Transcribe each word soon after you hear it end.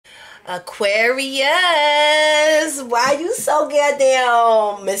Aquarius, why you so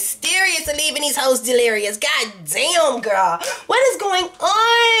goddamn mysterious and leaving these hoes delirious? God damn, girl. What is going on?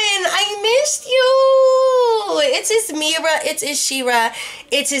 I missed you. It is Mira. It is Shira.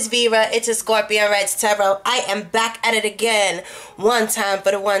 It is Vera. It is ScorpionReddz Tarot. I am back at it again. One time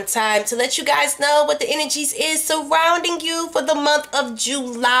for the one time to let you guys know what the energies is surrounding you for the month of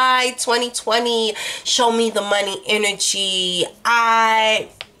July 2020. Show me the money energy. I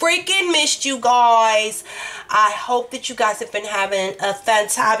freaking missed you guys. I hope that you guys have been having a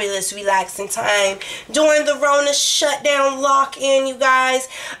fantabulous, relaxing time during the Rona shutdown lock-in, you guys.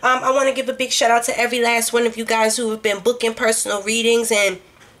 I want to give a big shout out to every last one of you guys who have been booking personal readings and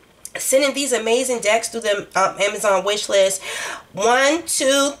sending these amazing decks through the Amazon wish list. 1,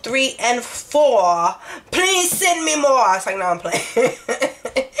 2, 3, and 4. Please send me more. It's like, no, I'm playing.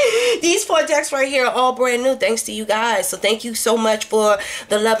 These 4 decks right here are all brand new thanks to you guys. So thank you so much for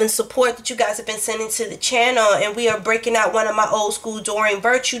the love and support that you guys have been sending to the channel. And we are breaking out one of my old school Doreen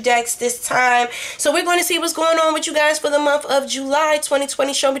Virtue decks this time. So we're going to see what's going on with you guys for the month of July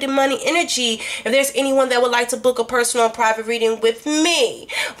 2020. Show me the money energy. If there's anyone that would like to book a personal private reading with me,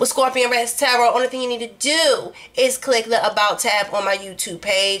 with ScorpionReddz Tarot, only thing you need to do is click the About tab on my YouTube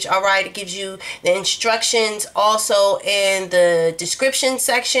page. Alright, it gives you the instructions also in the description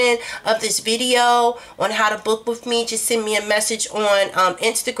section of this video on how to book with me. Just send me a message on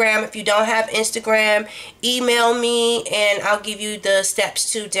Instagram. If you don't have Instagram, email me and I'll give you the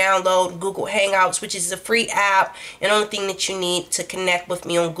steps to download Google Hangouts, which is a free app, and the only thing that you need to connect with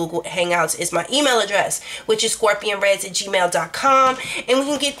me on Google Hangouts is my email address, which is scorpionreddzs@gmail.com, and we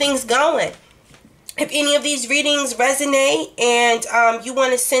can get things going. If any of these readings resonate and you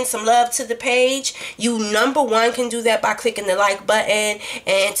want to send some love to the page, you #1 can do that by clicking the like button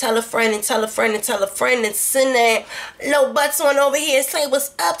and tell a friend and tell a friend and tell a friend and send that little butts on over here and say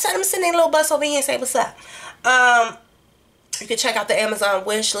what's up. Tell them to send their little butts over here and say what's up. You can check out the Amazon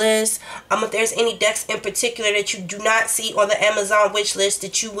wish list. If there's any decks in particular that you do not see on the Amazon wish list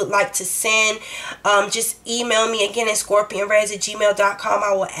that you would like to send, just email me again at scorpionreddzs@gmail.com.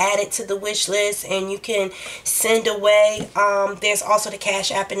 I will add it to the wish list and you can send away. There's also the Cash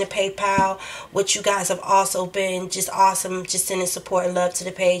App and the PayPal, which you guys have also been just awesome, just sending support and love to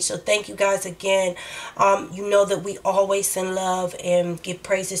the page. So thank you guys again. You know that we always send love and give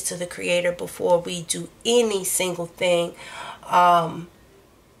praises to the Creator before we do any single thing.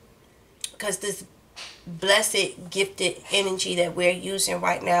 Because this blessed gifted energy that we're using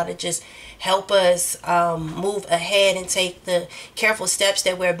right now to just help us move ahead and take the careful steps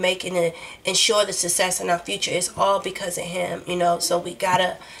that we're making to ensure the success in our future is all because of him, you know. So we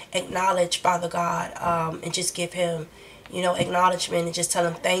gotta acknowledge Father God and just give him, you know, acknowledgement and just tell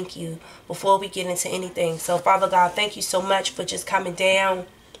him thank you before we get into anything. So Father God, thank you so much for just coming down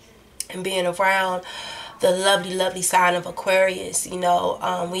and being around the lovely sign of Aquarius. You know,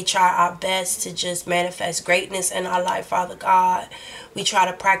 we try our best to just manifest greatness in our life, Father God. We try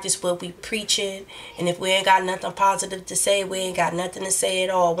to practice what we preaching, and if we ain't got nothing positive to say, we ain't got nothing to say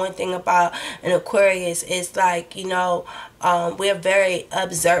at all. One thing about an Aquarius is, like, you know, we're very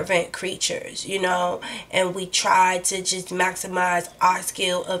observant creatures, you know, and we try to just maximize our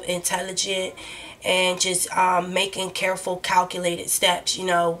skill of intelligence and just making careful, calculated steps. You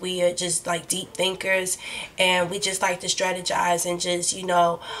know, we are just like deep thinkers, and we just like to strategize and just, you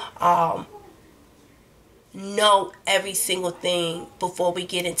know every single thing before we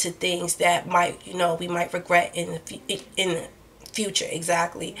get into things that might, you know, we might regret in the future.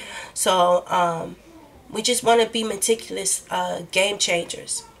 Exactly. So we just want to be meticulous game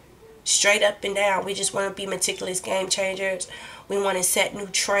changers, straight up and down. We just want to be meticulous game changers. We want to set new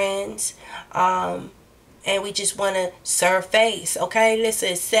trends, and we just want to serve face. Okay,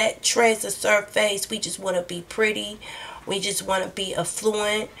 listen, set trends to serve face. We just want to be pretty. We just want to be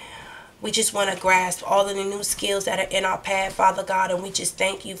affluent. We just want to grasp all of the new skills that are in our path, Father God, and we just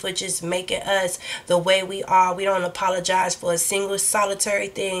thank you for just making us the way we are. We don't apologize for a single solitary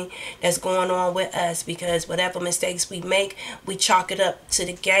thing that's going on with us, because whatever mistakes we make, we chalk it up to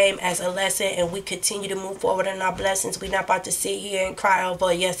the game as a lesson, and we continue to move forward in our blessings. We're not about to sit here and cry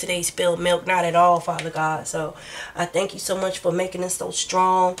over yesterday's spilled milk, not at all, Father God. So I thank you so much for making us so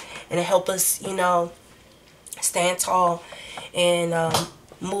strong and to help us, you know, stand tall and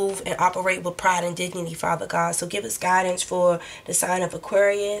move and operate with pride and dignity, Father God. So give us guidance for the sign of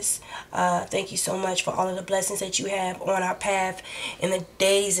Aquarius. Thank you so much for all of the blessings that you have on our path in the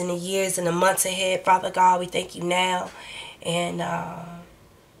days and the years and the months ahead, Father God. We thank you now, and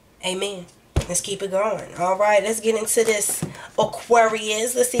amen. Let's keep it going. All right, let's get into this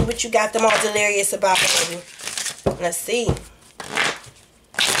Aquarius. Let's see what you got them all delirious about, baby. Let's see.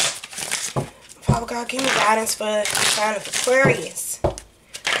 Oh God, give me guidance for the sign of Aquarius.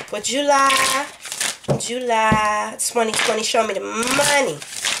 For July 2020. Show me the money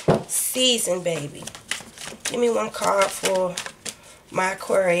season, baby. Give me one card for my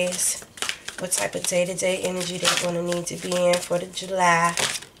Aquarius. What type of day-to-day energy they're going to need to be in for the July.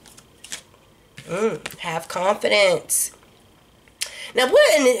 Have confidence. Now,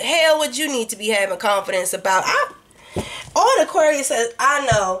 what in the hell would you need to be having confidence about? All the Aquariuses I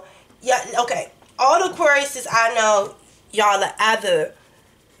know, yeah, okay. All the Aquariuses I know, y'all are either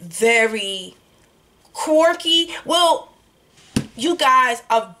very quirky. Well, you guys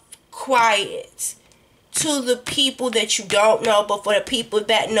are quiet to the people that you don't know, but for the people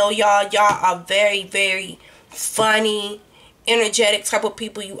that know y'all, y'all are very, very funny, energetic type of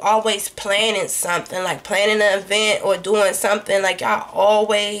people. You always planning something, like planning an event or doing something. Like, y'all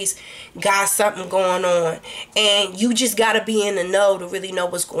always got something going on, and you just got to be in the know to really know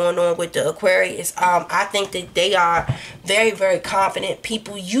what's going on with the Aquarius. I think that they are very, very confident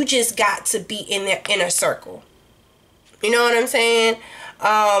people. You just got to be in their inner circle. You know what I'm saying?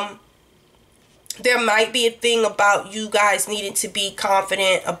 There might be a thing about you guys needing to be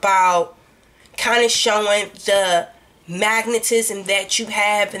confident about kind of showing the magnetism that you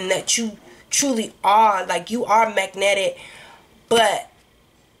have and that you truly are. Like, you are magnetic, but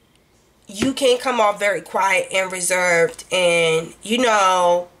you can come off very quiet and reserved, and you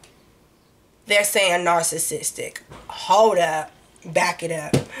know they're saying narcissistic. Hold up, back it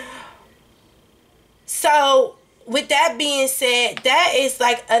up. So with that being said, that is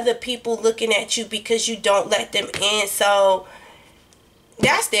like other people looking at you because you don't let them in. So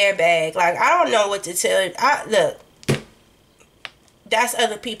that's their bag. Like, I don't know what to tell you. Look, that's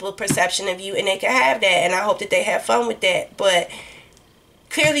other people's perception of you, and they can have that, and I hope that they have fun with that. But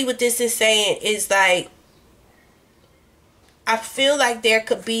clearly what this is saying is, like, I feel like there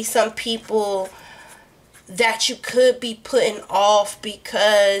could be some people that you could be putting off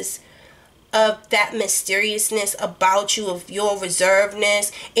because of that mysteriousness about you, of your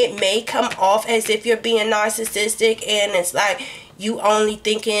reservedness. It may come off as if you're being narcissistic, and it's like you only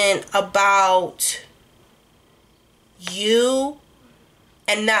thinking about you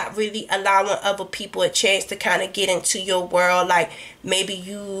and not really allowing other people a chance to kind of get into your world. Like, maybe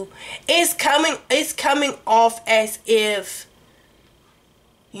it's coming off as if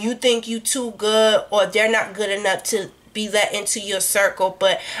you think you too good, or they're not good enough to be let into your circle.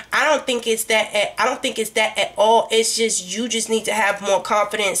 But I don't think it's that at all. It's just you just need to have more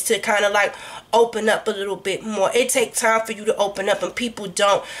confidence to kind of like open up a little bit more. It takes time for you to open up, and people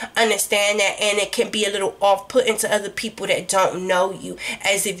don't understand that, and it can be a little off-putting to other people that don't know you,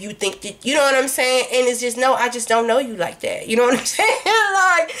 as if you think that, you know what I'm saying? And it's just, no, I just don't know you like that. You know what I'm saying?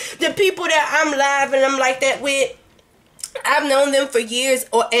 Like, the people that I'm live and I'm like that with, I've known them for years,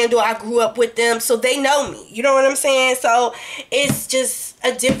 or I grew up with them, so they know me. You know what I'm saying? So it's just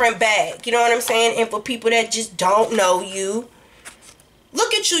a different bag. You know what I'm saying? And for people that just don't know you,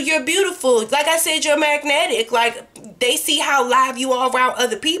 look at you. You're beautiful. Like I said, you're magnetic. Like, they see how live you are around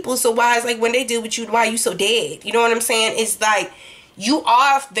other people. So why is, like, when they deal with you, why are you so dead? You know what I'm saying? It's like you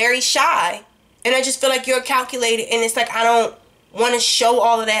are very shy, and I just feel like you're calculated, and it's like I don't want to show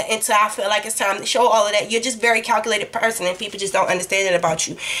all of that until I feel like it's time to show all of that. You're just a very calculated person, and people just don't understand it about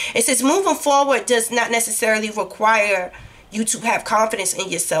you. It says moving forward does not necessarily require you to have confidence in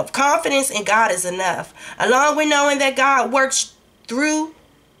yourself. Confidence in God is enough, along with knowing that God works through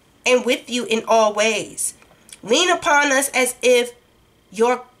and with you in all ways. Lean upon us if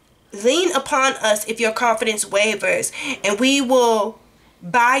your confidence wavers, and we will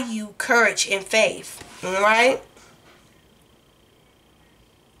buy you courage and faith. All right?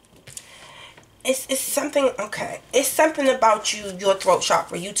 It's something, okay. It's something about you, your throat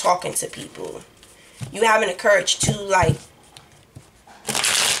chakra, you talking to people. You having the courage to, like,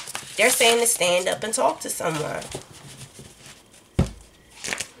 they're saying to stand up and talk to someone.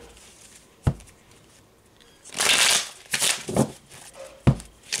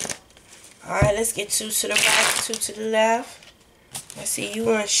 Alright, let's get two to the right, two to the left. Let's see, you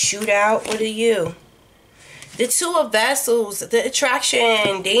want to shoot out. What are you? The Two of Vessels, the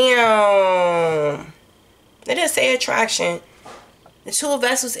attraction, damn. It does say attraction. The Two of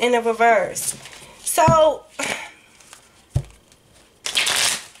Vessels in the reverse. So,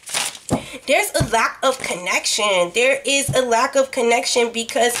 there's a lack of connection. There is a lack of connection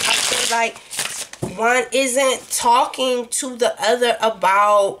because I feel like one isn't talking to the other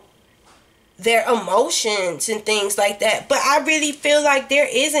about their emotions and things like that. But I really feel like there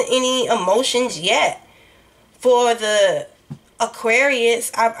isn't any emotions yet. For the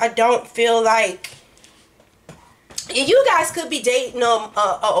Aquarius, I don't feel like And you guys could be dating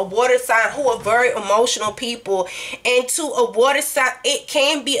a water sign who are very emotional people. And to a water sign, it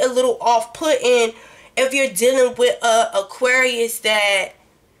can be a little off-putting if you're dealing with a Aquarius that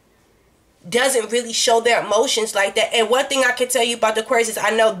doesn't really show their emotions like that. And one thing I can tell you about the Aquarius is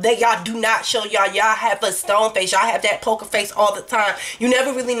I know that y'all do not show y'all have a stone face. Y'all have that poker face all the time. You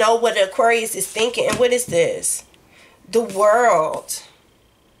never really know what the Aquarius is thinking. And what is this? The World.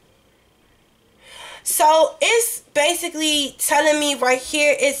 So it's basically telling me right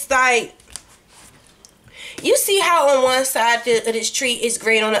here, it's like, you see how on one side of this tree is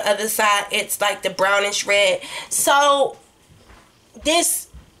green, on the other side it's like the brownish red. So this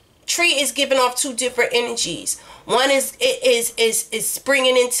tree is giving off two different energies. One is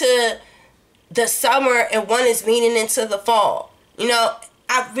springing into the summer, and one is leaning into the fall. You know,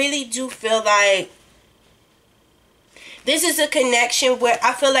 I really do feel like this is a connection where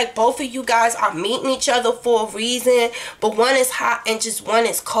I feel like both of you guys are meeting each other for a reason, but one is hot and just one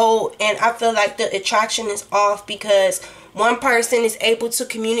is cold. And I feel like the attraction is off because one person is able to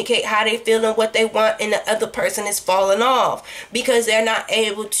communicate how they feel and what they want, and the other person is falling off because they're not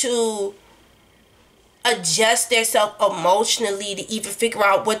able to adjust themselves emotionally to even figure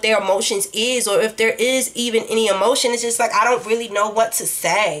out what their emotions is, or if there is even any emotion. It's just like, I don't really know what to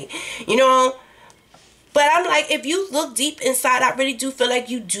say, you know. But I'm like, if you look deep inside, I really do feel like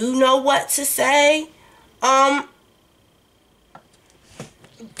you do know what to say. But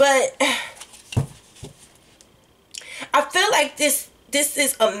I feel like this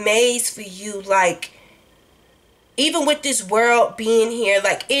is a maze for you. Like, even with this world being here,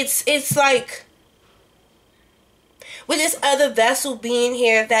 like it's like, with this other vessel being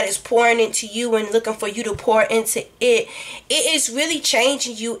here that is pouring into you and looking for you to pour into it, it is really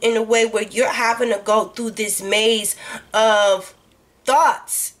changing you in a way where you're having to go through this maze of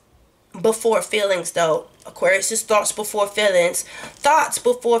thoughts before feelings, though. Aquarius is thoughts before feelings. Thoughts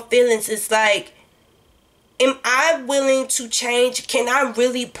before feelings is like, am I willing to change? Can I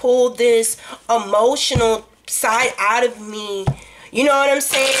really pull this emotional side out of me? You know what I'm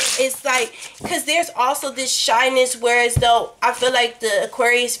saying? It's like, because there's also this shyness, whereas though I feel like the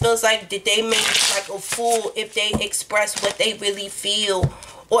Aquarius feels like that they make like a fool if they express what they really feel,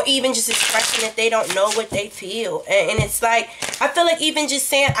 or even just expressing that they don't know what they feel. And it's like, I feel like even just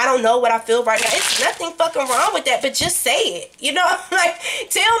saying, I don't know what I feel right now, it's nothing fucking wrong with that, but just say it. You know, like,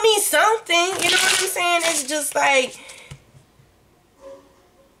 tell me something. You know what I'm saying? It's just like,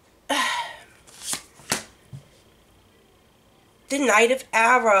 the Knight of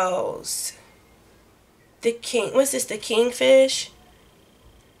Arrows. The King. What's this? The Kingfish?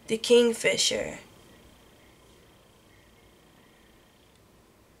 The Kingfisher.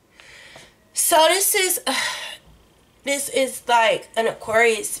 So this is like an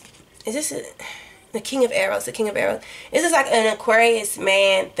Aquarius. Is this the King of Arrows? The King of Arrows. This is like an Aquarius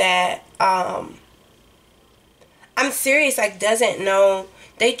man that I'm serious, like doesn't know.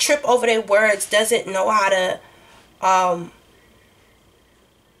 They trip over their words. Doesn't know how to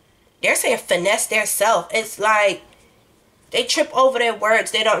they're saying finesse their self. It's like they trip over their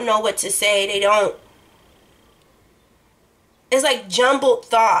words. They don't know what to say. They don't. It's like jumbled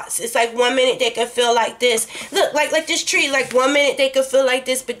thoughts. It's like 1 minute they could feel like this. Look, like this tree. Like 1 minute they could feel like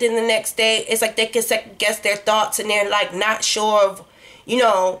this, but then the next day it's like they can second guess their thoughts and they're like not sure of, you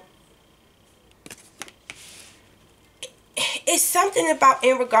know. It's something about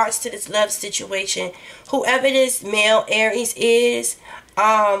in regards to this love situation. Whoever this male Aries is,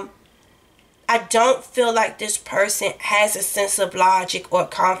 I don't feel like this person has a sense of logic or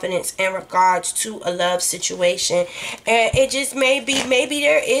confidence in regards to a love situation. And it just maybe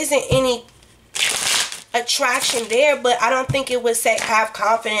there isn't any attraction there, but I don't think it would say have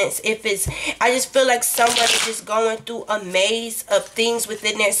confidence if it's, I just feel like someone is just going through a maze of things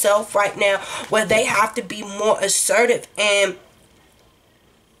within their self right now where they have to be more assertive and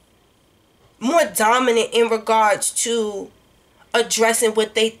more dominant in regards to addressing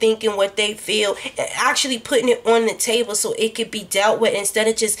what they think and what they feel, and actually putting it on the table so it could be dealt with instead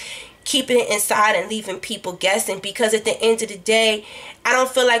of just keeping it inside and leaving people guessing. Because at the end of the day, I don't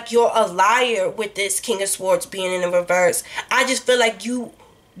feel like you're a liar with this King of Swords being in the reverse. I just feel like you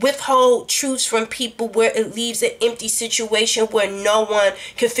withhold truths from people where it leaves an empty situation where no one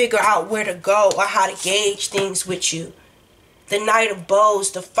can figure out where to go or how to gauge things with you. The Knight of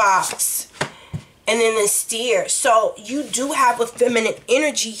Bows, the Fox, and then the Steer. So you do have a feminine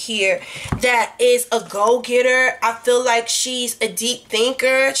energy here that is a go-getter. I feel like she's a deep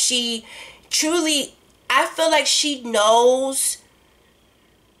thinker. She truly, I feel like she knows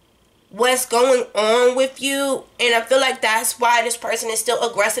what's going on with you, and I feel like that's why this person is still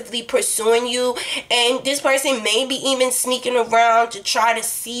aggressively pursuing you. And this person may be even sneaking around to try to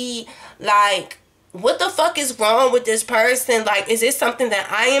see, like, what the fuck is wrong with this person? Like, is this something that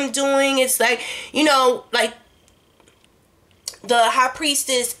I am doing? It's like, you know, like, the high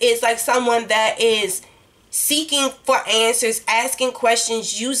priestess is like someone that is seeking for answers, asking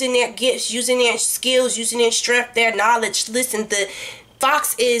questions, using their gifts, using their skills, using their strength, their knowledge. Listen, the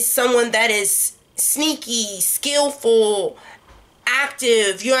fox is someone that is sneaky, skillful,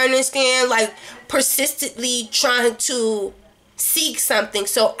 active, you understand? Like, persistently trying to seek something.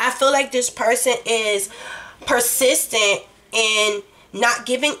 So I feel like this person is persistent in not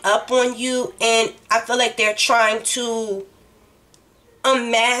giving up on you, and I feel like they're trying to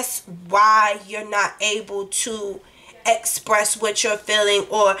unmask why you're not able to express what you're feeling,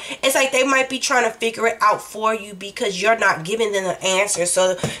 or it's like they might be trying to figure it out for you because you're not giving them the answer.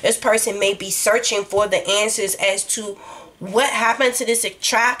 So this person may be searching for the answers as to what happened to this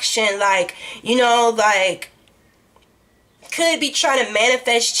attraction, like, you know, like, could be trying to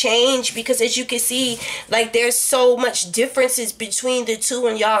manifest change, because as you can see, like, there's so much differences between the two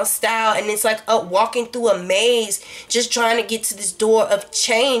in y'all style, and it's like walking through a maze just trying to get to this door of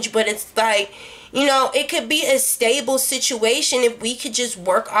change. But it's like, you know, it could be a stable situation if we could just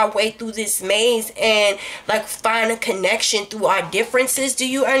work our way through this maze and, like, find a connection through our differences. Do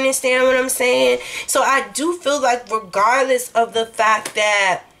you understand what I'm saying? So I do feel like, regardless of the fact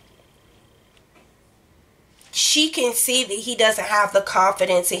that she can see that he doesn't have the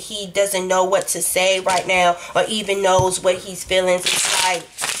confidence and he doesn't know what to say right now, or even knows what he's feeling, it's like,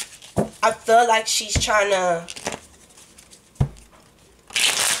 I feel like she's trying to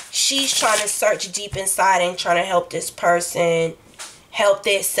search deep inside and trying to help this person help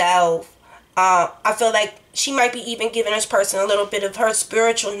themselves. I feel like she might be even giving this person a little bit of her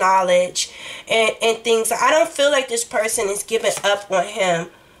spiritual knowledge and things. I don't feel like this person is giving up on him.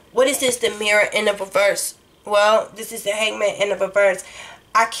 What is this? The Mirror in the reverse. Well, this is the Hangman in the reverse.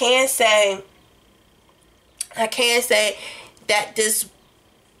 I can say that this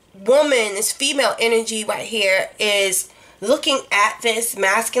woman, this female energy right here, is looking at this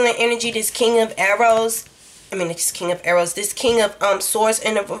masculine energy, this King of Arrows. This King of Swords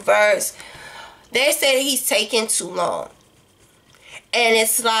in the reverse. They say he's taking too long. And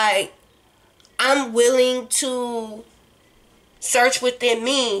it's like, I'm willing to search within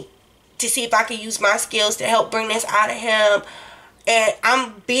me to see if I can use my skills to help bring this out of him. And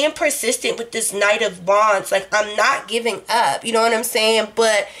I'm being persistent with this Knight of Wands. Like, I'm not giving up. You know what I'm saying?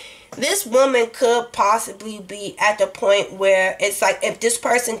 But this woman could possibly be at the point where it's like, if this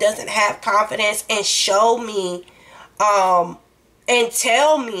person doesn't have confidence and show me and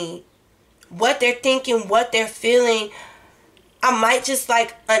tell me what they're thinking, what they're feeling, I might just,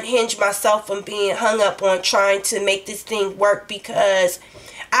 like, unhinge myself from being hung up on trying to make this thing work, because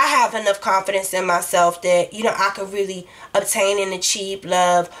I have enough confidence in myself that, you know, I could really obtain and achieve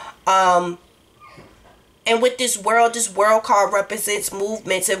love. And with this world card represents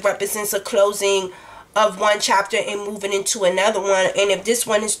movements. It represents a closing of one chapter and moving into another one. And if this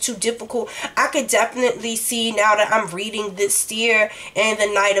one is too difficult, I could definitely see, now that I'm reading this Steer and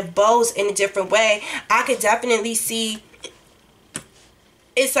the Knight of Bows in a different way, I could definitely see,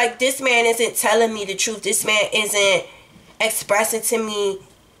 it's like, this man isn't telling me the truth. This man isn't expressing to me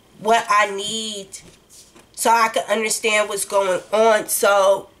what I need so I can understand what's going on.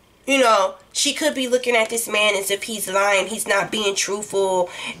 So, you know, she could be looking at this man as if he's lying, he's not being truthful,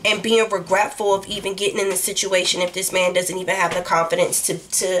 and being regretful of even getting in the situation if this man doesn't even have the confidence to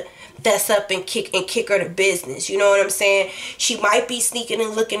fess up and kick her to business. You know what I'm saying? She might be sneaking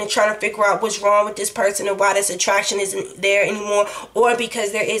and looking and trying to figure out what's wrong with this person and why this attraction isn't there anymore, or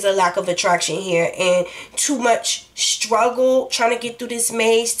because there is a lack of attraction here and too much struggle trying to get through this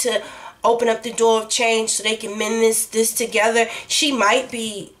maze to open up the door of change so they can mend this together. She might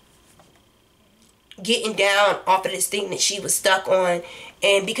be getting down off of this thing that she was stuck on,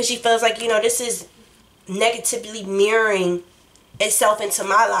 and because she feels like, you know, this is negatively mirroring itself into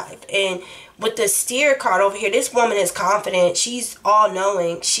my life. And with the Steer card over here, this woman is confident. She's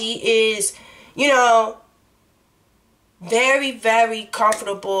all-knowing. She is, you know, very, very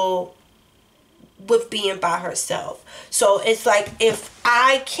comfortable with being by herself. So it's like, if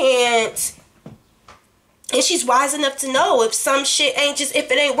I can't, and she's wise enough to know if some shit ain't just,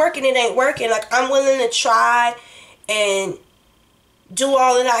 if it ain't working, it ain't working. Like, I'm willing to try and do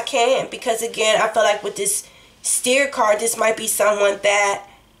all that I can, because again, I feel like with this Steer card, this might be someone that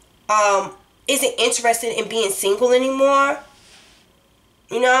isn't interested in being single anymore,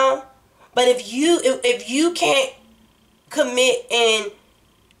 you know. But if you can't commit and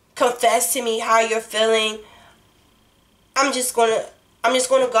confess to me how you're feeling, I'm just gonna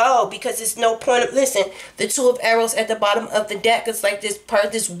go, because there's no point of, listen, the Two of Arrows at the bottom of the deck is like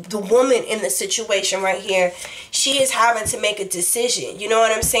the woman in the situation right here. She is having to make a decision. You know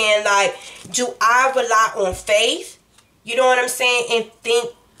what I'm saying? Like, do I rely on faith? You know what I'm saying? And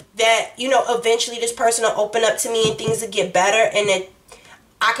think that, you know, eventually this person will open up to me and things will get better, and that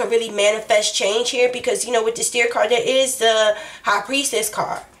I can really manifest change here, because, you know, with the Steer card, there is the High Priestess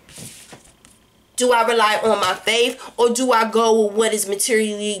card. Do I rely on my faith, or do I go with what is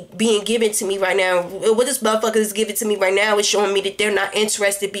materially being given to me right now? What this motherfucker is giving to me right now is showing me that they're not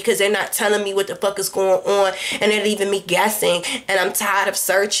interested, because they're not telling me what the fuck is going on, and they're leaving me guessing, and I'm tired of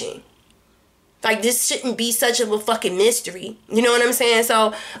searching. Like, this shouldn't be such of a fucking mystery. You know what I'm saying?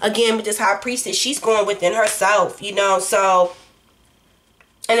 So, again, with this High Priestess, she's going within herself, you know, so...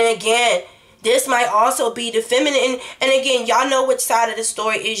 And then again, this might also be the feminine. And again, y'all know which side of the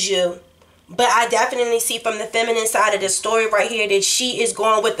story is you. But I definitely see from the feminine side of the story right here that she is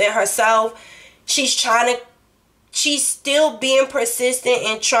going within herself. She's still being persistent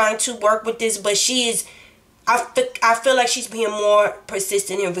and trying to work with this, but she is... I feel like she's being more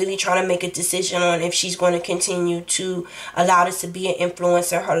persistent and really trying to make a decision on if she's going to continue to allow this to be an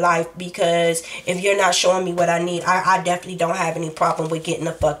influence in her life. Because if you're not showing me what I need, I definitely don't have any problem with getting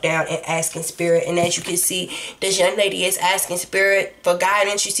the fuck down and asking spirit. And as you can see, this young lady is asking spirit for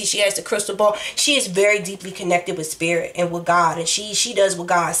guidance. You see, she has the crystal ball. She is very deeply connected with spirit and with God. And she does what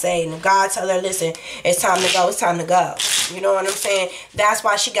God say. And if God tell her, listen, it's time to go, it's time to go. You know what I'm saying? That's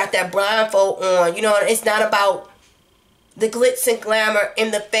why she got that blindfold on. You know, it's not about the glitz and glamour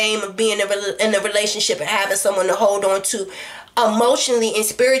and the fame of being in a relationship and having someone to hold on to emotionally and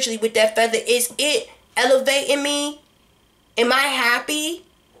spiritually with that feather. Is it elevating me? Am I happy?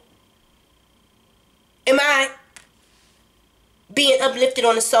 Am I being uplifted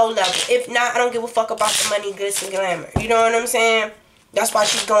on a soul level? If not, I don't give a fuck about the money, glitz, and glamour. You know what I'm saying? That's why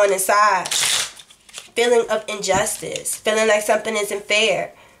she's going inside. Feeling of injustice. Feeling like something isn't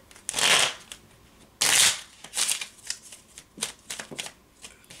fair.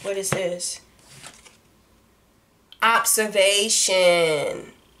 What is this?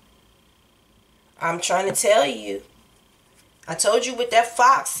 Observation. I'm trying to tell you. I told you with that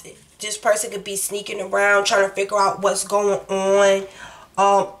fox, this person could be sneaking around trying to figure out what's going on.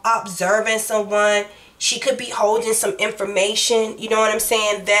 Observing someone. She could be holding some information, you know what I'm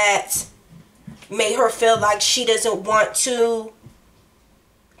saying, that made her feel like she doesn't want to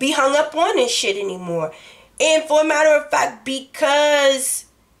be hung up on this shit anymore. And for a matter of fact, because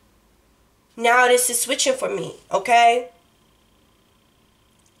now this is switching for me, okay?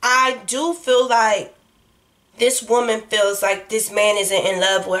 I do feel like this woman feels like this man isn't in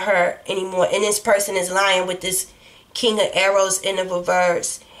love with her anymore. And this person is lying with this King of Arrows in the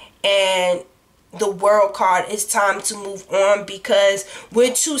reverse. And the World card, it's time to move on, because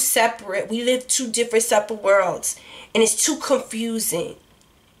we're too separate. We live two different separate worlds. And it's too confusing.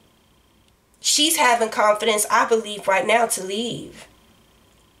 She's having confidence, I believe, right now to leave.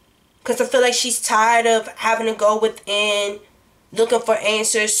 Because I feel like she's tired of having to go within, looking for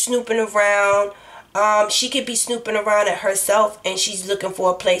answers, snooping around. She could be snooping around at herself, and she's looking for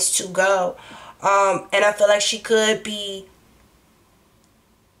a place to go. And I feel like she could be,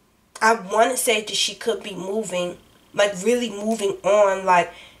 I want to say that she could be moving, like really moving on.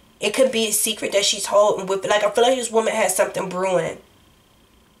 Like, it could be a secret that she's holding with. Like, I feel like this woman has something brewing.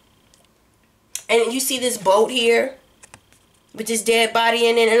 And you see this boat here with this dead body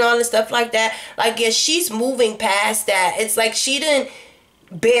in it and all this stuff like that. Like, yeah, she's moving past that. It's like she done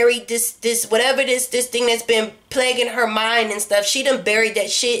buried this whatever this thing that's been plaguing her mind and stuff. She done buried that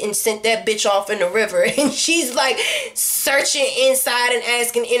shit and sent that bitch off in the river. And she's like searching inside and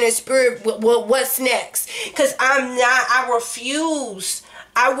asking inner spirit, what's next? Because I refuse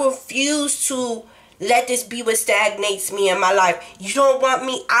to let this be what stagnates me in my life. You don't want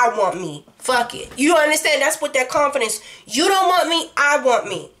me, I want me. Fuck it. You understand? That's what that confidence. You don't want me, I want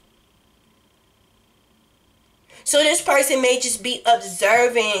me. So this person may just be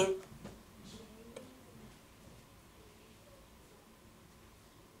observing.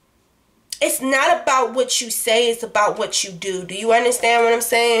 It's not about what you say, it's about what you do. Do you understand what I'm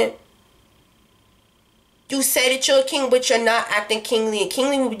saying? You say that you're a king, but you're not acting kingly. And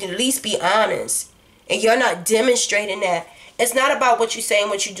kingly would at least be honest. And you're not demonstrating that. It's not about what you say and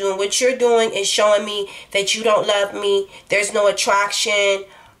what you're doing. What you're doing is showing me that you don't love me. There's no attraction.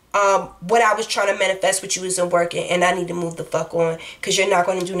 What I was trying to manifest with you isn't working. And I need to move the fuck on. Because you're not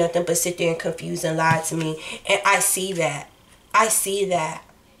going to do nothing but sit there and confuse and lie to me. And I see that. I see that.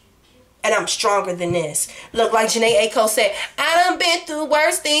 And I'm stronger than this. Look, like Janae Aiko said, I done been through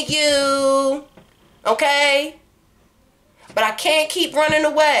worse than you. Okay? But I can't keep running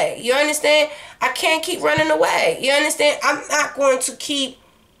away. You understand? I can't keep running away. You understand? I'm not going to keep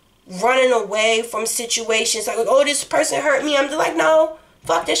running away from situations like, oh, this person hurt me. I'm just like, no.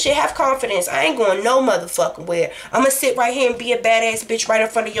 Fuck that shit. Have confidence. I ain't going no motherfucking where. I'm gonna sit right here and be a badass bitch right in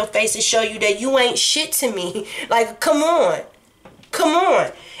front of your face and show you that you ain't shit to me. Like, come on. Come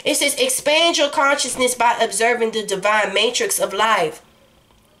on. It says, expand your consciousness by observing the divine matrix of life.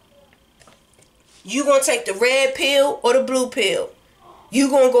 You gonna take the red pill or the blue pill? You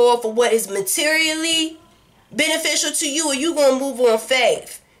gonna go off of what is materially beneficial to you, or you gonna move on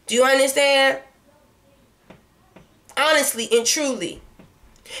faith? Do you understand? Honestly and truly.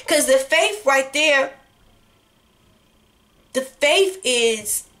 Because the faith right there, the faith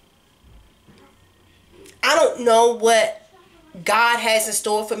is, I don't know what God has in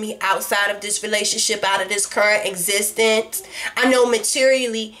store for me outside of this relationship, out of this current existence. I know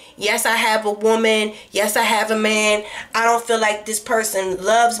materially, yes, I have a woman. Yes, I have a man. I don't feel like this person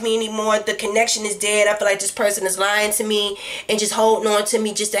loves me anymore. The connection is dead. I feel like this person is lying to me and just holding on to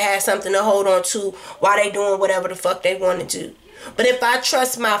me just to have something to hold on to while they doing whatever the fuck they want to do. But if I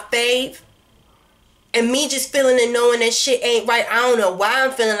trust my faith, and me just feeling and knowing that shit ain't right, I don't know why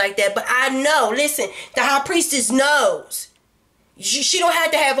I'm feeling like that, but I know. Listen, the high priestess knows. She don't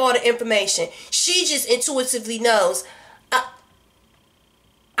have to have all the information. She just intuitively knows.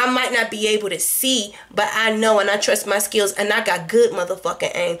 I might not be able to see, but I know and I trust my skills and I got good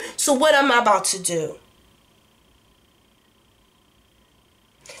motherfucking aim. So what am I about to do?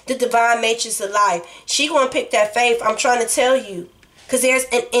 The divine matrix of life. She gonna pick that faith. I'm trying to tell you. Because there's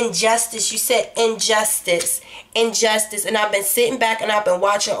an injustice. You said injustice. Injustice. And I've been sitting back and I've been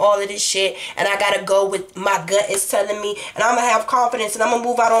watching all of this shit. And I got to go with my gut is telling me. And I'm going to have confidence. And I'm going to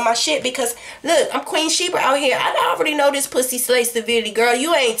move out on my shit. Because, look, I'm Queen Sheba out here. I already know this pussy slays severely, girl.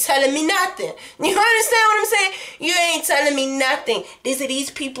 You ain't telling me nothing. You understand what I'm saying? You ain't telling me nothing. These are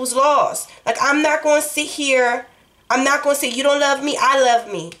these people's laws. Like, I'm not going to sit here. I'm not going to say, you don't love me. I love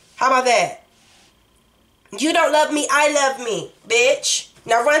me. How about that? You don't love me, I love me, bitch.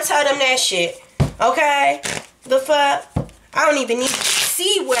 Now run tell them that shit. Okay? The fuck? I don't even need to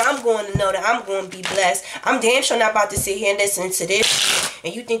see where I'm going to know that I'm going to be blessed. I'm damn sure not about to sit here and listen to this.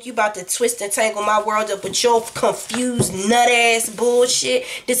 And you think you about to twist and tangle my world up with your confused nut-ass bullshit?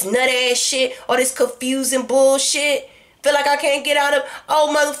 This nut-ass shit or this confusing bullshit? Feel like I can't get out of... Oh,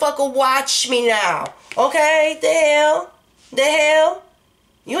 motherfucker, watch me now. Okay? The hell? The hell?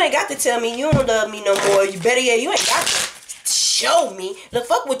 You ain't got to tell me you don't love me no more. You better yet, you ain't got to show me. Look,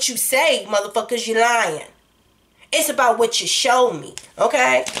 fuck what you say, motherfuckers. You lying. It's about what you show me.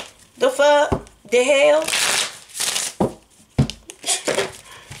 Okay? The fuck? The hell?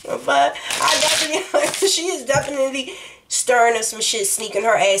 The fuck? She is definitely stirring up some shit, sneaking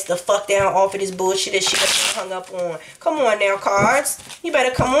her ass the fuck down off of this bullshit that she hung up on. Come on now, cards. You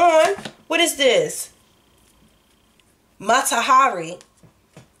better come on. What is this? Matahari.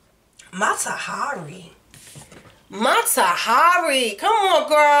 Matahari. Matahari. Come on,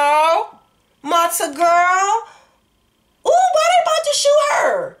 girl. Mata girl. Ooh, why they about to shoot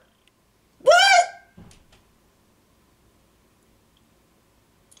her? What?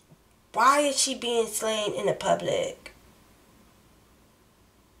 Why is she being slain in the public?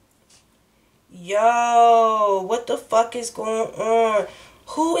 Yo, what the fuck is going on?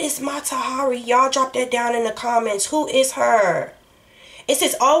 Who is Matahari? Y'all drop that down in the comments. Who is her? It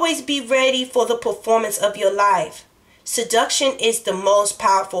says, always be ready for the performance of your life. Seduction is the most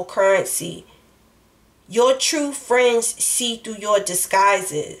powerful currency. Your true friends see through your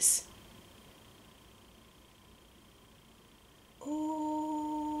disguises.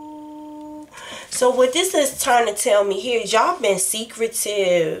 Ooh. So what this is trying to tell me here is y'all been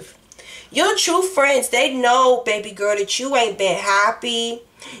secretive. Your true friends, they know, baby girl, that you ain't been happy.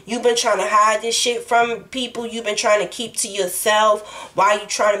 You've been trying to hide this shit from people. You've been trying to keep to yourself while you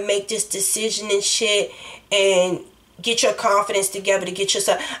trying to make this decision and shit and get your confidence together to get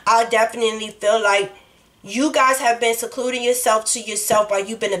yourself. I definitely feel like you guys have been secluding yourself to yourself while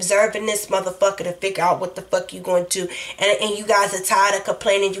you've been observing this motherfucker to figure out what the fuck you going to do. And you guys are tired of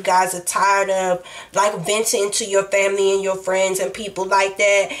complaining. You guys are tired of like venting to your family and your friends and people like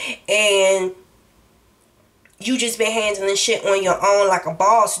that. And you just been handling shit on your own like a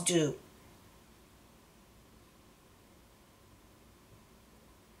boss do.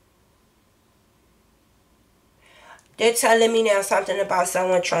 They're telling me now something about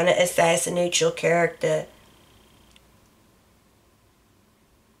someone trying to assassinate your character.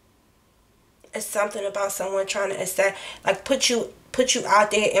 It's something about someone trying to put you put you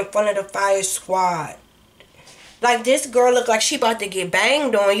out there in front of the fire squad. Like, this girl look like she about to get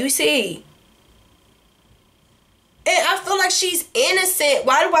banged on, you see. And I feel like she's innocent.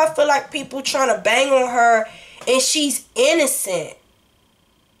 Why do I feel like people trying to bang on her and she's innocent?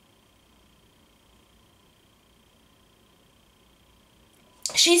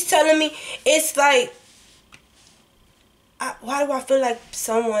 She's telling me, it's like, why do I feel like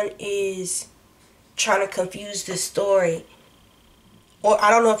someone is trying to confuse the story? Or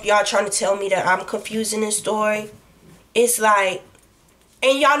I don't know if y'all trying to tell me that I'm confusing the story. It's like,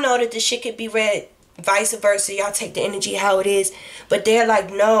 and y'all know that the shit could be read vice versa. Y'all take the energy how it is. But they're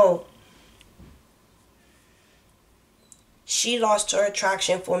like, no. She lost her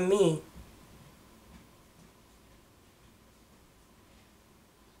attraction for me.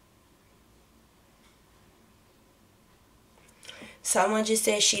 Someone just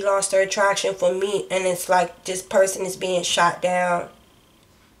said she lost her attraction for me, and it's like this person is being shot down.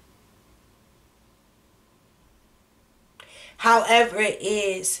 However it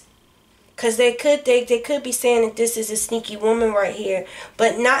is, because they could be saying that this is a sneaky woman right here,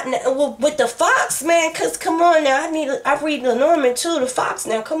 but not well, with the fox, man. Because come on now, I read Lenormand too, the fox.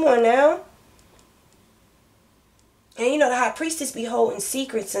 Now come on now, and you know the high priestess be holding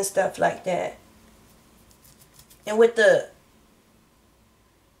secrets and stuff like that, and with the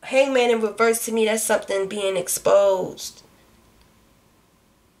hangman in reverse, to me, that's something being exposed.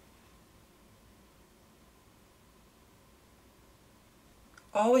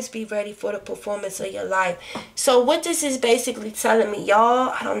 Always be ready for the performance of your life. So what this is basically telling me,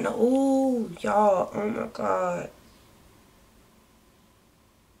 y'all, I don't know. Ooh, y'all, oh my God.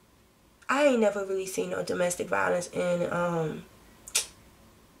 I ain't never really seen no domestic violence in an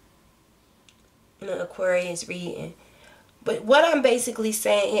Aquarius reading. But what I'm basically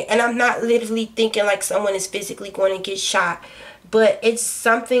saying, and I'm not literally thinking like someone is physically going to get shot, but it's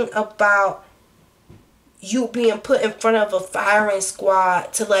something about you being put in front of a firing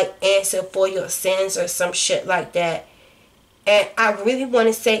squad to like answer for your sins or some shit like that. And I really want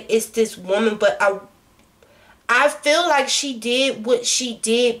to say it's this woman, but I feel like she did what she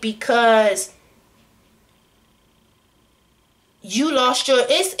did because you lost your,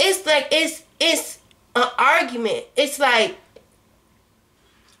 it's like it's an argument. It's like,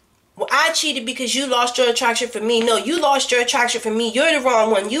 well, I cheated because you lost your attraction for me. No, you lost your attraction for me. You're the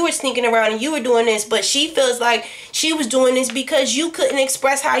wrong one. You were sneaking around and you were doing this, but she feels like she was doing this because you couldn't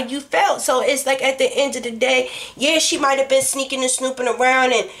express how you felt. So it's like at the end of the day, yeah, she might have been sneaking and snooping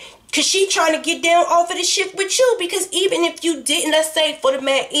around, and because she trying to get down off of the shit with you. Because even if you didn't, let's say for the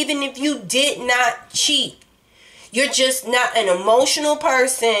man, even if you did not cheat, you're just not an emotional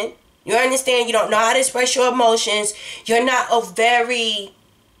person. You understand? You don't know how to express your emotions. You're not a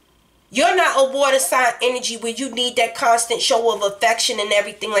water sign energy where you need that constant show of affection and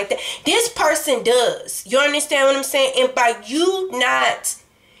everything like that. This person does. You understand what I'm saying? And by you not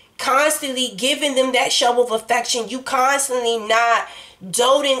constantly giving them that show of affection, you constantly not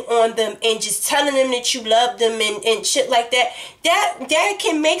doting on them and just telling them that you love them and shit like that, that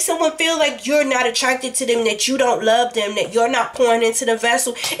can make someone feel like you're not attracted to them, that you don't love them, that you're not pouring into the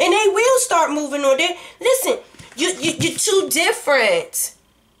vessel, and they will start moving on there. Listen, you're too different.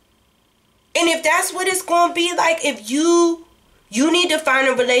 And if that's what it's going to be like, if you need to find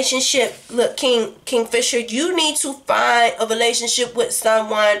a relationship, look, Kingfisher, you need to find a relationship with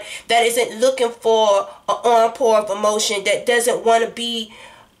someone that isn't looking for an encore of emotion, that doesn't want to be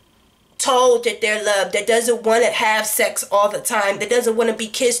told that they're loved, that doesn't want to have sex all the time, that doesn't want to be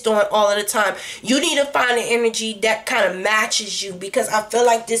kissed on all of the time. You need to find an energy that kind of matches you, because I feel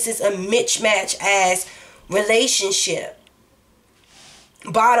like this is a mismatch ass relationship.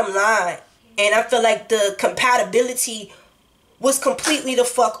 Bottom line. And I feel like the compatibility was completely the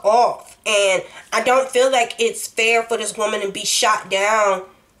fuck off. And I don't feel like it's fair for this woman to be shot down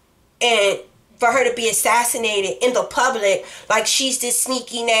and for her to be assassinated in the public like she's this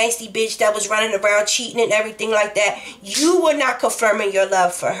sneaky, nasty bitch that was running around cheating and everything like that. You were not confirming your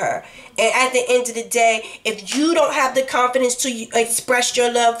love for her. And at the end of the day, if you don't have the confidence to express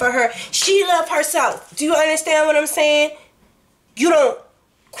your love for her, she loved herself. Do you understand what I'm saying? You don't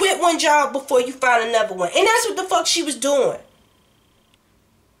quit one job before you find another one. And that's what the fuck she was doing.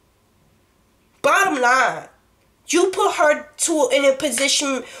 Bottom line, you put her in a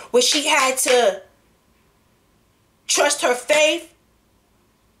position where she had to trust her faith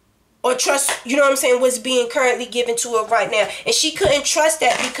or trust, you know what I'm saying, what's being currently given to her right now. And she couldn't trust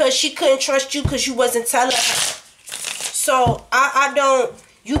that because she couldn't trust you because you wasn't telling her. So I don't,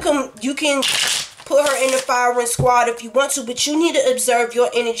 you can put her in the firing squad if you want to, but you need to observe your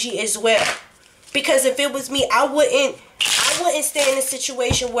energy as well. Because if it was me, I wouldn't I wouldn't stay in a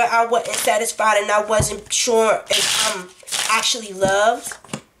situation where I wasn't satisfied and I wasn't sure if I'm actually loved.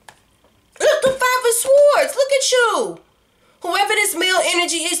 Look, the Five of Swords. Look at you. Whoever this male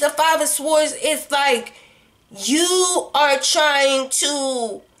energy is, the Five of Swords, is like you are trying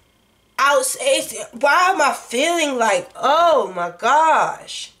to why am I feeling like, oh my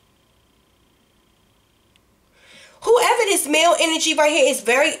gosh. Whoever this male energy right here is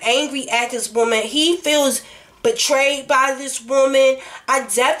very angry at this woman. He feels betrayed by this woman. I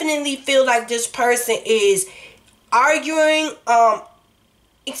definitely feel like this person is arguing.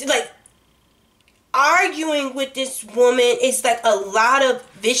 It's like arguing with this woman. It's like a lot of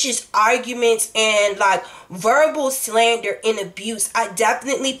vicious arguments and like verbal slander and abuse. I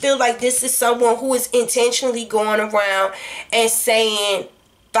definitely feel like this is someone who is intentionally going around and saying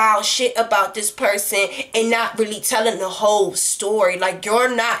foul shit about this person and not really telling the whole story. Like,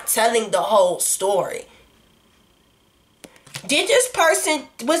 you're not telling the whole story.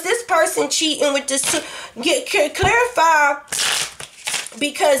 Was this person cheating with this? Clarify,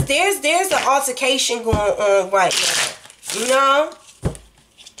 because there's an altercation going on right now. You know?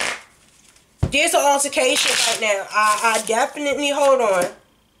 There's an altercation right now. I definitely, hold on.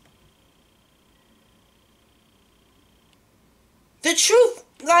 The truth,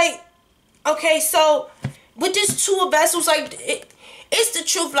 like, okay, so with this Two of Vessels, like, it's the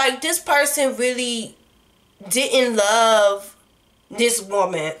truth. Like, this person really didn't love this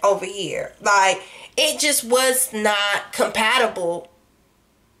woman over here. Like, it just was not compatible.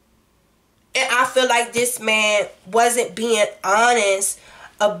 And I feel like this man wasn't being honest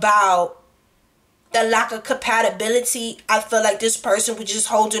about the lack of compatibility. I feel like this person was just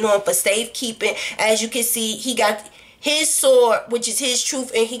holding on for safekeeping. As you can see, he got his sword, which is his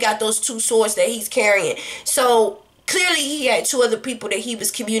truth, and he got those two swords that he's carrying. So clearly he had two other people that he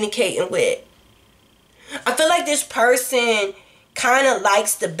was communicating with. I feel like this person kind of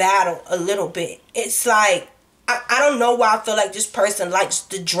likes the battle a little bit. It's like, I don't know why I feel like this person likes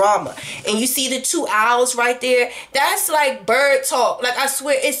the drama. And you see the two owls right there? That's like bird talk. Like, I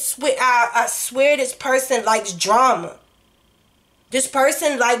swear this person likes drama. This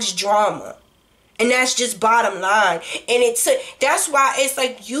person likes drama. And that's just bottom line. And that's why it's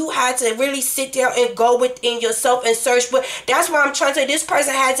like you had to really sit down and go within yourself and search. But that's why I'm trying to say this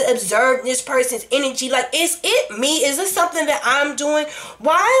person had to observe this person's energy. Like, is it me? Is this something that I'm doing?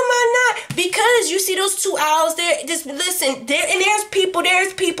 Why am I not? Because you see those two owls there. Just listen, there's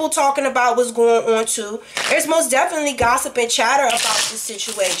people talking about what's going on too. There's most definitely gossip and chatter about this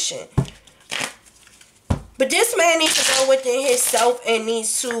situation. But this man needs to go within himself and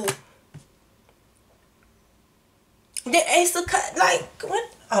needs to. The Ace of Cups, like,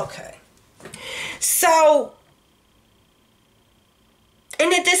 what? Okay. So,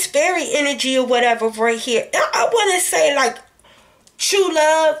 and then this fairy energy or whatever right here, I want to say, like, true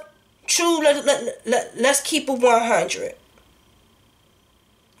love, let's keep it 100.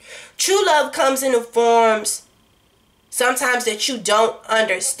 True love comes in the forms sometimes that you don't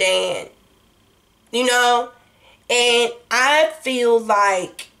understand, you know? And I feel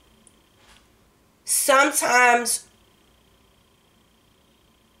like sometimes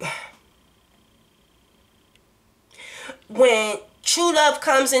when true love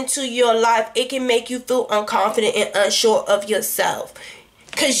comes into your life, it can make you feel unconfident and unsure of yourself.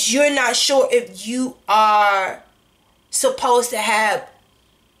 Because you're not sure if you are supposed to have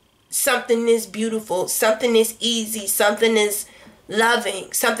something that's beautiful, something that's easy, something that's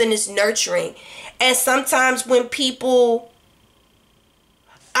loving, something that's nurturing. And sometimes when people,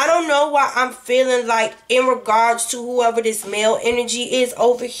 I don't know why I'm feeling like in regards to whoever this male energy is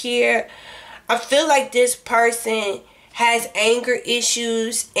over here, I feel like this person has anger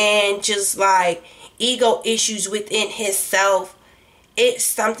issues and just like ego issues within himself. It's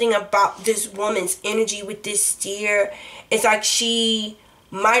something about this woman's energy with this steer. It's like she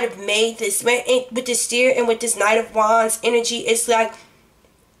might have made this with this steer and with this Knight of Wands energy. It's like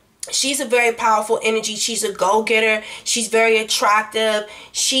she's a very powerful energy. She's a go-getter. She's very attractive.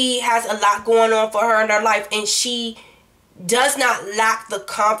 She has a lot going on for her in her life, and she does not lack the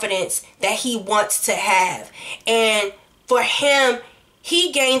confidence that he wants to have. And for him,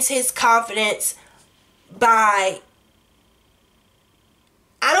 he gains his confidence by,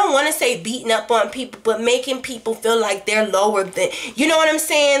 I don't want to say beating up on people, but making people feel like they're lower than, you know what I'm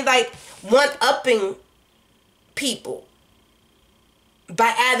saying? Like one-upping people.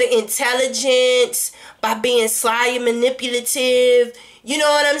 By either intelligence, by being sly and manipulative, you know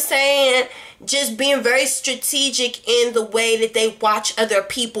what I'm saying? just being very strategic in the way that they watch other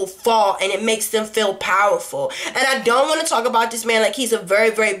people fall, and it makes them feel powerful. And I don't want to talk about this man like he's a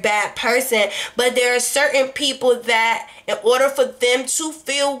very, very bad person, but there are certain people that in order for them to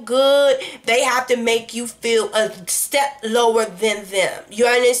feel good, they have to make you feel a step lower than them. You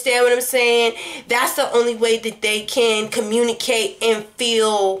understand what I'm saying? That's the only way that they can communicate and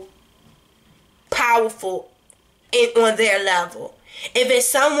feel powerful on their level. If it's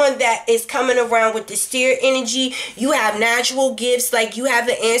someone that is coming around with the steer energy, you have natural gifts, like you have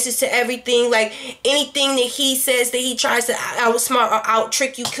the answers to everything, like anything that he says that he tries to outsmart or out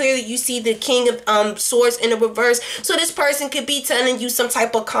trick you. Clearly you see the king of swords in the reverse, so this person could be telling you some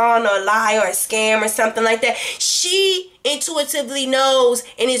type of con or lie or a scam or something like that. She intuitively knows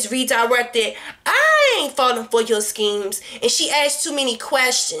and is redirected. I ain't falling for your schemes, and she asks too many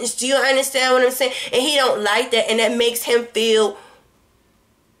questions. Do you understand what I'm saying? And he don't like that, and that makes him feel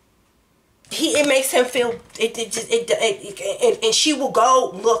it makes him feel and she will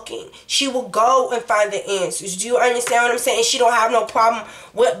go looking. She will go and find the answers. Do you understand what I'm saying? And she don't have no problem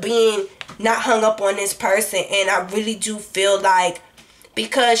with being not hung up on this person. And I really do feel like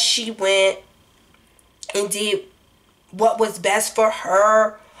because she went and did what was best for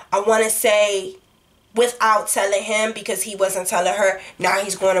her, I want to say, without telling him, because he wasn't telling her, now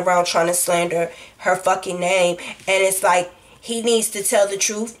he's going around trying to slander her fucking name. And it's like, he needs to tell the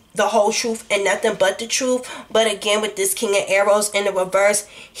truth, the whole truth, and nothing but the truth. But again, with this King of Arrows in the reverse,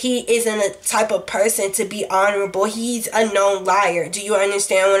 he isn't a type of person to be honorable. He's a known liar. Do you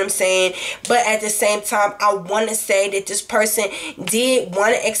understand what I'm saying? But at the same time, I want to say that this person did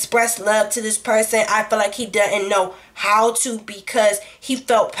want to express love to this person. I feel like he doesn't know how to, because he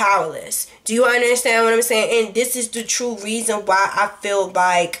felt powerless. Do you understand what I'm saying? And this is the true reason why I feel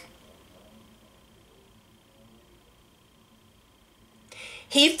like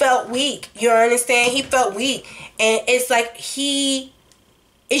he felt weak. You understand? He felt weak. And it's like he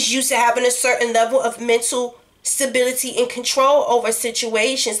is used to having a certain level of mental stability and control over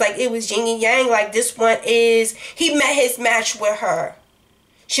situations. Like, it was yin and yang. Like, this one is, he met his match with her.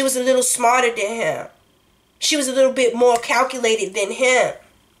 She was a little smarter than him. She was a little bit more calculated than him.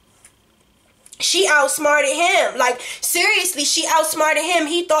 She outsmarted him. Like, seriously, she outsmarted him.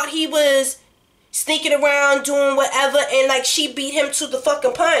 He thought he was sneaking around doing whatever, and like she beat him to the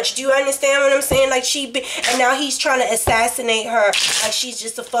fucking punch. Do you understand what I'm saying? Like, and now he's trying to assassinate her like she's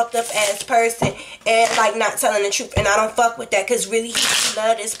just a fucked up ass person, and like not telling the truth. And I don't fuck with that, because really he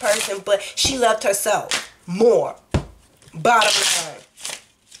loved this person, but she loved herself more. Bottom line.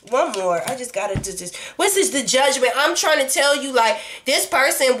 One more. I just gotta do this. What's this? The judgment. I'm trying to tell you, like, this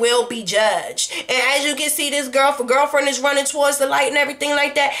person will be judged. And as you can see, this girlfriend is running towards the light and everything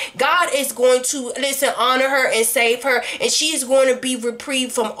like that. God is going to, listen, honor her and save her. And she is going to be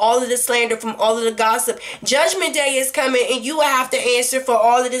reprieved from all of the slander, from all of the gossip. Judgment day is coming, and you will have to answer for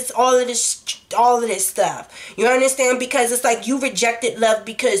all of this stuff. You understand? Because it's like you rejected love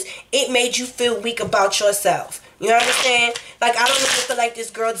because it made you feel weak about yourself. You understand? Like, I don't even feel like this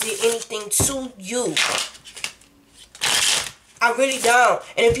girl did anything to you. I really don't.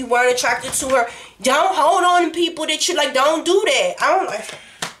 And if you weren't attracted to her, don't hold on to people that you like. Don't do that. I don't like.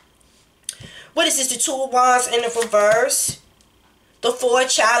 What is this? The Two of Wands in the reverse. The Four of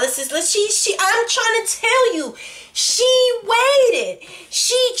Chalices. I'm trying to tell you. She waited.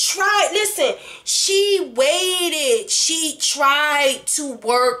 She tried. Listen, she waited. She tried to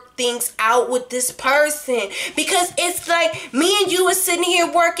work things out with this person. Because it's like me and you are sitting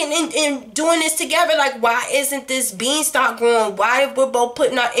here working and doing this together. Like, why isn't this beanstalk growing? Why we're both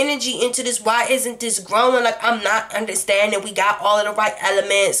putting our energy into this? Why isn't this growing? Like, I'm not understanding. We got all of the right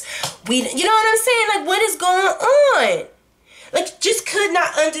elements. You know what I'm saying? Like, what is going on? Like, just could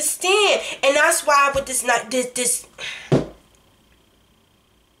not understand. And that's why with this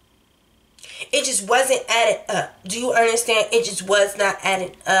it just wasn't added up. Do you understand? It just was not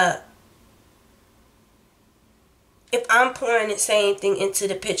added up. If I'm pouring the same thing into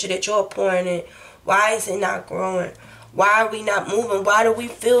the picture that you're pouring in, why is it not growing? Why are we not moving? Why do we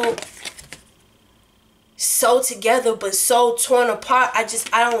feel so together but so torn apart? I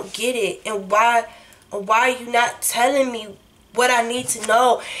don't get it. And why are you not telling me what I need to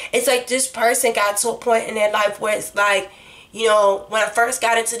know? It's like this person got to a point in their life where it's like, you know, when I first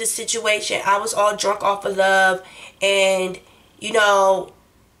got into the situation, I was all drunk off of love, and, you know,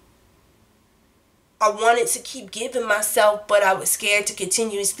 I wanted to keep giving myself, but I was scared to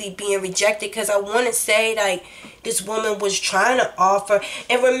continuously being rejected, because I want to say, like, this woman was trying to offer.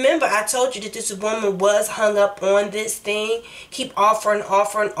 And remember, I told you that this woman was hung up on this thing. Keep offering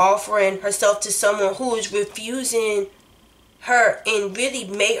herself to someone who is refusing her and really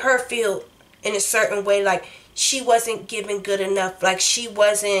made her feel in a certain way, like she wasn't given good enough, like she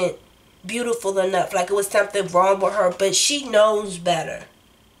wasn't beautiful enough, like it was something wrong with her, but she knows better.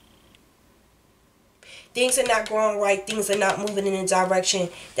 Things are not growing right, things are not moving in the direction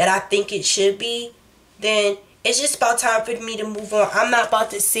that I think it should be, then it's just about time for me to move on. I'm not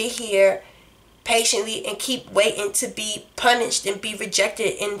about to sit here patiently and keep waiting to be punished and be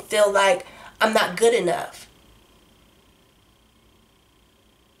rejected and feel like I'm not good enough.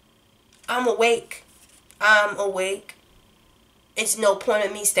 I'm awake. I'm awake. It's no point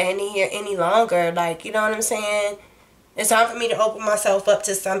in me standing here any longer. Like, you know what I'm saying? It's time for me to open myself up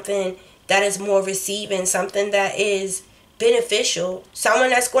to something that is more receiving, something that is beneficial, someone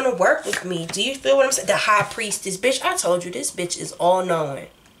that's going to work with me. Do you feel what I'm saying? The high priestess, bitch, I told you, this bitch is all-knowing.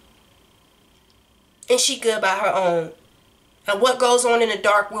 And she good by her own. And what goes on in the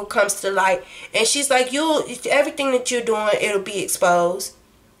dark will comes to the light. And she's like, everything that you're doing, it'll be exposed.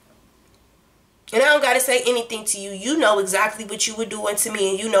 And I don't got to say anything to you. You know exactly what you were doing to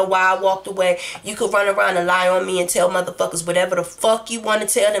me. And you know why I walked away. You could run around and lie on me and tell motherfuckers whatever the fuck you want to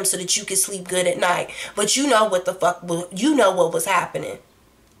tell them so that you can sleep good at night. But you know what the fuck, you know what was happening.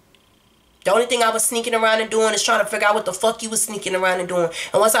 The only thing I was sneaking around and doing is trying to figure out what the fuck you was sneaking around and doing.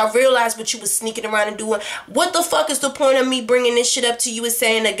 And once I realized what you was sneaking around and doing, what the fuck is the point of me bringing this shit up to you and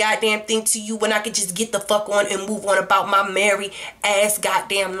saying a goddamn thing to you when I could just get the fuck on and move on about my merry ass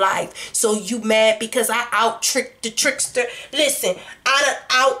goddamn life? So you mad because I out-tricked the trickster? Listen, I done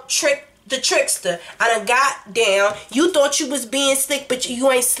out-tricked the trickster. I done got down. You thought you was being slick, but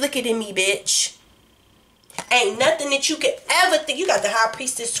you ain't slicker than me, bitch. Ain't nothing that you could ever think. You got the high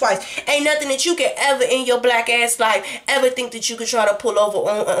priestess twice. Ain't nothing that you could ever in your black ass life ever think that you could try to pull over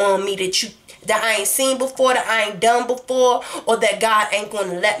on me that I ain't seen before, that I ain't done before, or that God ain't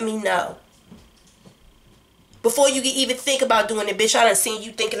gonna let me know. Before you can even think about doing it, bitch, I done seen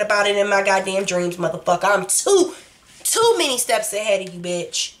you thinking about it in my goddamn dreams, motherfucker. I'm too many steps ahead of you,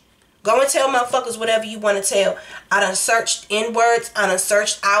 bitch. Go and tell motherfuckers whatever you want to tell. I done searched inwards. I done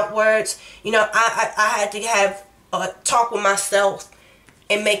searched outwards. You know, I had to have a talk with myself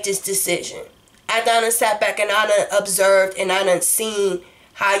and make this decision. After I done sat back and I done observed and I done seen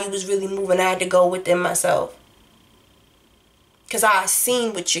how you was really moving, I had to go within myself. Because I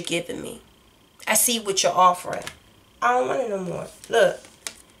seen what you're giving me. I see what you're offering. I don't want it no more. Look,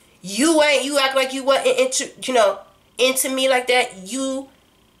 you act like you wasn't into me like that. You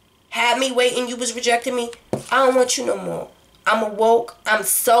had me waiting, you was rejecting me. I don't want you no more. I'm awoke. I'm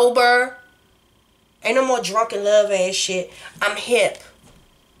sober. Ain't no more drunken love ass shit. I'm hip.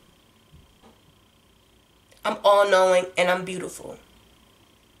 I'm all-knowing and I'm beautiful.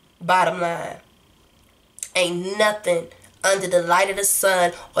 Bottom line. Ain't nothing under the light of the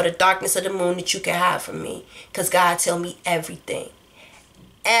sun or the darkness of the moon that you can hide from me. Because God tell me everything.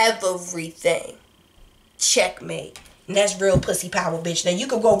 Everything. Checkmate. And that's real pussy power, bitch. Now you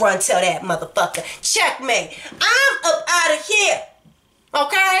can go run and tell that motherfucker. Checkmate. I'm up out of here.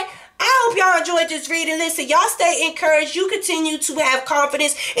 Okay? I hope y'all enjoyed this reading. Listen, y'all stay encouraged. You continue to have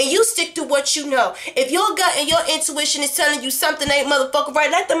confidence and you stick to what you know. If your gut and your intuition is telling you something ain't motherfucker right,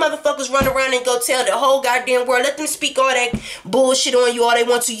 let the motherfuckers run around and go tell the whole goddamn world. Let them speak all that bullshit on you all they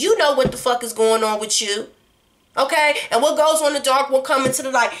want to. You know what the fuck is going on with you. Okay? And what goes on in the dark will come into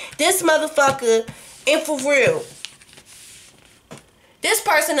the light. This motherfucker, and for real, this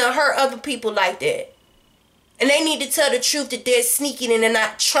person done hurt other people like that. And they need to tell the truth that they're sneaking and they're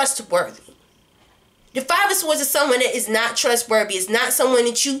not trustworthy. The Five of Swords is someone that is not trustworthy. It's not someone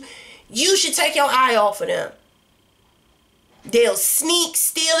that you should take your eye off of them. They'll sneak,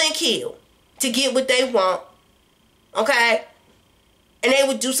 steal, and kill to get what they want. Okay? And they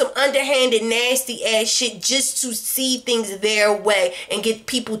would do some underhanded, nasty ass shit just to see things their way and get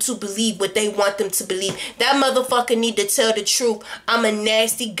people to believe what they want them to believe. That motherfucker need to tell the truth. I'm a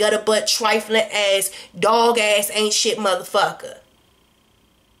nasty, gutter butt, trifling ass, dog ass, ain't shit motherfucker.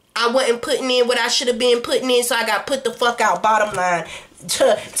 I wasn't putting in what I should have been putting in, so I got put the fuck out. Bottom line.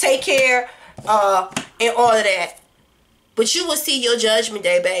 Take care and all of that. But you will see your judgment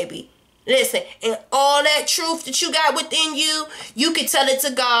day, baby. Listen, and all that truth that you got within you, you can tell it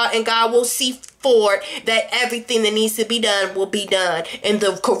to God and God will see for it that everything that needs to be done will be done and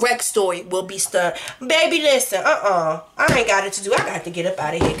the correct story will be spun. Baby, listen, I ain't got it to do. I got to get up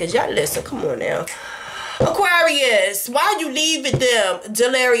out of here because y'all listen, come on now. Aquarius, why you leaving them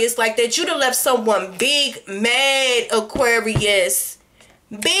delirious like that? You done left someone big mad, Aquarius.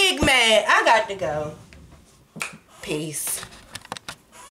 Big mad. I got to go. Peace.